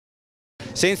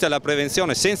senza la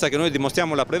prevenzione, senza che noi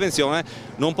dimostriamo la prevenzione,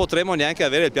 non potremo neanche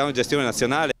avere il piano di gestione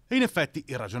nazionale. E in effetti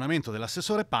il ragionamento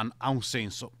dell'assessore Pan ha un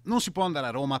senso. Non si può andare a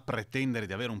Roma a pretendere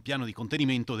di avere un piano di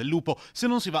contenimento del lupo se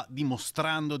non si va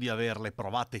dimostrando di averle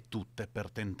provate tutte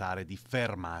per tentare di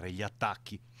fermare gli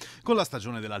attacchi. Con la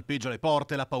stagione dell'alpeggio alle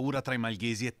porte, la paura tra i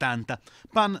malghesi è tanta.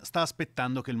 Pan sta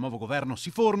aspettando che il nuovo governo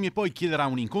si formi e poi chiederà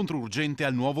un incontro urgente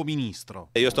al nuovo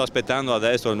ministro. Io sto aspettando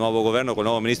adesso il nuovo governo con il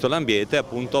nuovo ministro dell'ambiente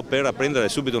appunto per prendere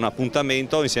subito un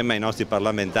appuntamento insieme ai nostri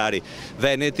parlamentari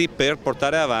veneti per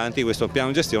portare avanti questo piano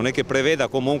di gestione che preveda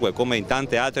comunque, come in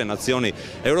tante altre nazioni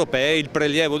europee, il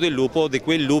prelievo del lupo, di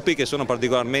quei lupi che sono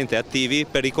particolarmente attivi,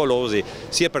 pericolosi,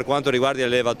 sia per quanto riguarda gli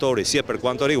allevatori, sia per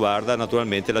quanto riguarda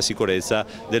naturalmente la sicurezza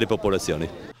delle popolazioni.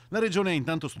 La Regione ha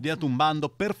intanto studiato un bando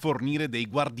per fornire dei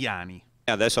guardiani.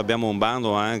 Adesso abbiamo un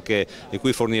bando anche in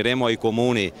cui forniremo ai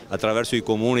comuni, attraverso i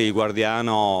comuni, il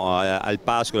guardiano al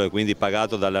pascolo, quindi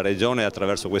pagato dalla Regione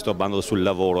attraverso questo bando sul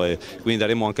lavoro, e quindi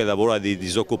daremo anche lavoro ai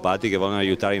disoccupati che vogliono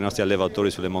aiutare i nostri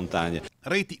allevatori sulle montagne.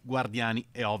 Reti, guardiani,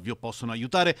 è ovvio, possono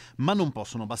aiutare, ma non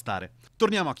possono bastare.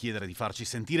 Torniamo a chiedere di farci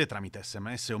sentire tramite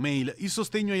SMS o mail il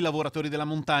sostegno ai lavoratori della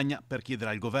montagna per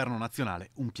chiedere al Governo nazionale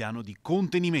un piano di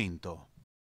contenimento.